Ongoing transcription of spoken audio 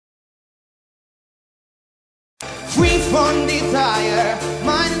free from desire.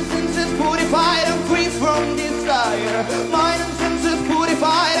 Mind and senses purified, I'm free from desire. Mind and senses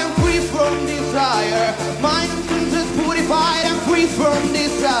purified, I'm free from desire. Mind and senses purified, I'm free from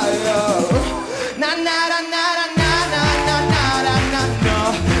desire. Na na na na na na na na na na na na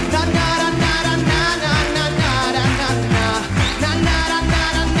na na na na na na na na.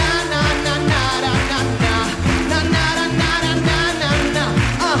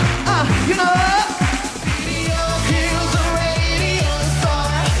 You know.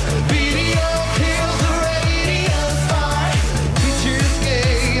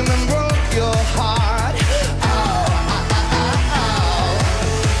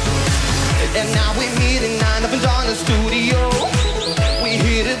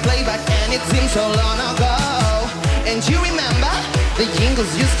 It seems so long ago. And you remember the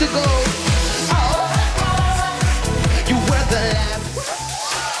jingles used to go. Oh, you were the last.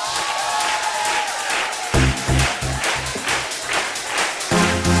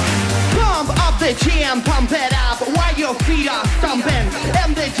 Pump up the jam, pump it up while your feet are stomping.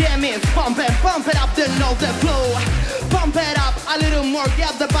 And the jam is pumping, pump it up, then know the flow. Pump it up a little more,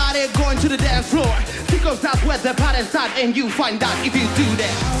 get the body going to the dance floor. Because that's where the party starts, and you find out if you do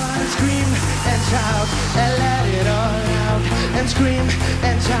that. I wanna scream and shout and let it all out. And scream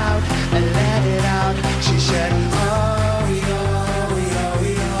and shout and let it out. She said, oh, yo, yo,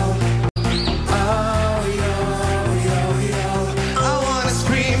 yo. Oh, yo, yo, yo. I wanna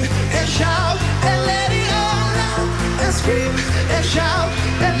scream and shout and let it all out. And scream and shout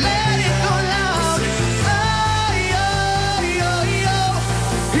and let it all out. Oh, yo, yo, yo.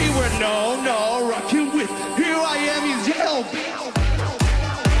 He went, no, rocking with, here I am, he's yelled.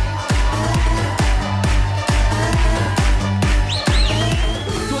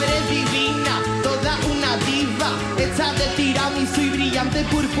 Hecha de tiramisú y brillante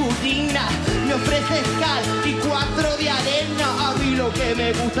purpurina. Me ofreces cal y 4 de arena. A mí lo que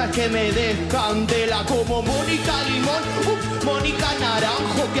me gusta es que me des candela. Como Mónica Limón, Mónica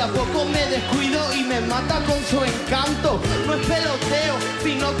Naranjo, que a poco me descuido y me mata con su encanto. No es peloteo,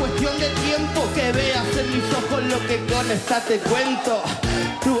 sino cuestión de tiempo. Que veas en mis ojos lo que con esta te cuento.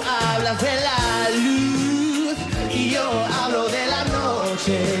 Tú hablas de la luz y yo hablo de la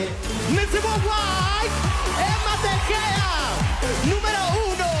noche. Mr. White, Emma Tejeda, número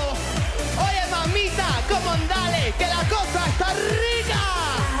 1. Oye, mamita, como andale, que la cosa está rica.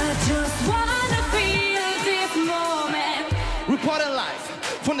 I just wanna feel this moment. Reporting live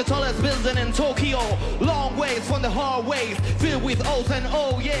from the tallest building in Tokyo. Long ways from the hallways, filled with O's and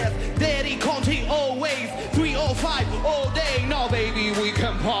oh yes. Daddy Conti always, 305 all day. Now baby, we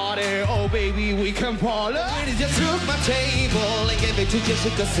can party. Oh baby, we can party. Lady just took my table and gave it to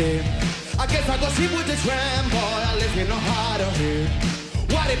Jessica Sim. I guess I go sleep with this ramboy. I live in a harder here.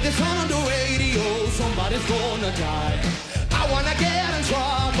 What if this on the radio? Somebody's gonna die. I wanna get in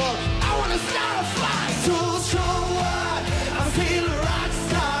trouble. I wanna start a fight. So what? I'm still a rock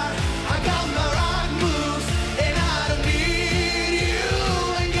star. I got my rock moves and I don't need you.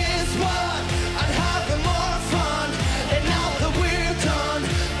 And guess what? I'm having more fun. And now that we're done,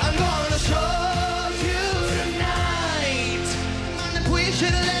 I'm gonna show you tonight. Man, if we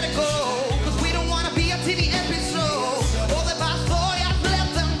should let it go. TV episode, all the bad boys, let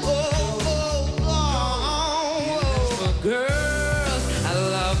them go. For girls, I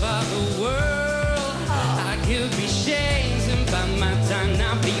love all the world. I could be shades and by my time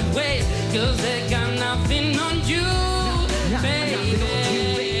not be waste. Cause they got nothing on you, baby.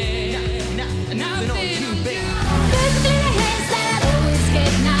 Nothing on you, baby. There's glitter hands that always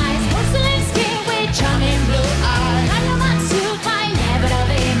get nice. Porcelain skin with charming blue eyes. I know my suit, I never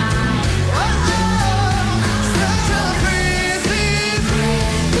be mine.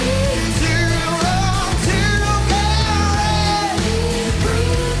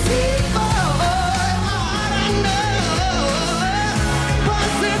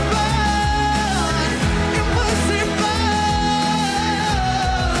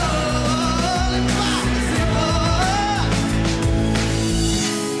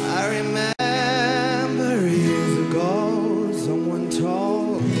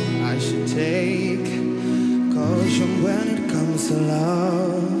 When it comes to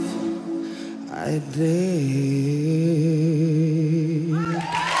love, I did.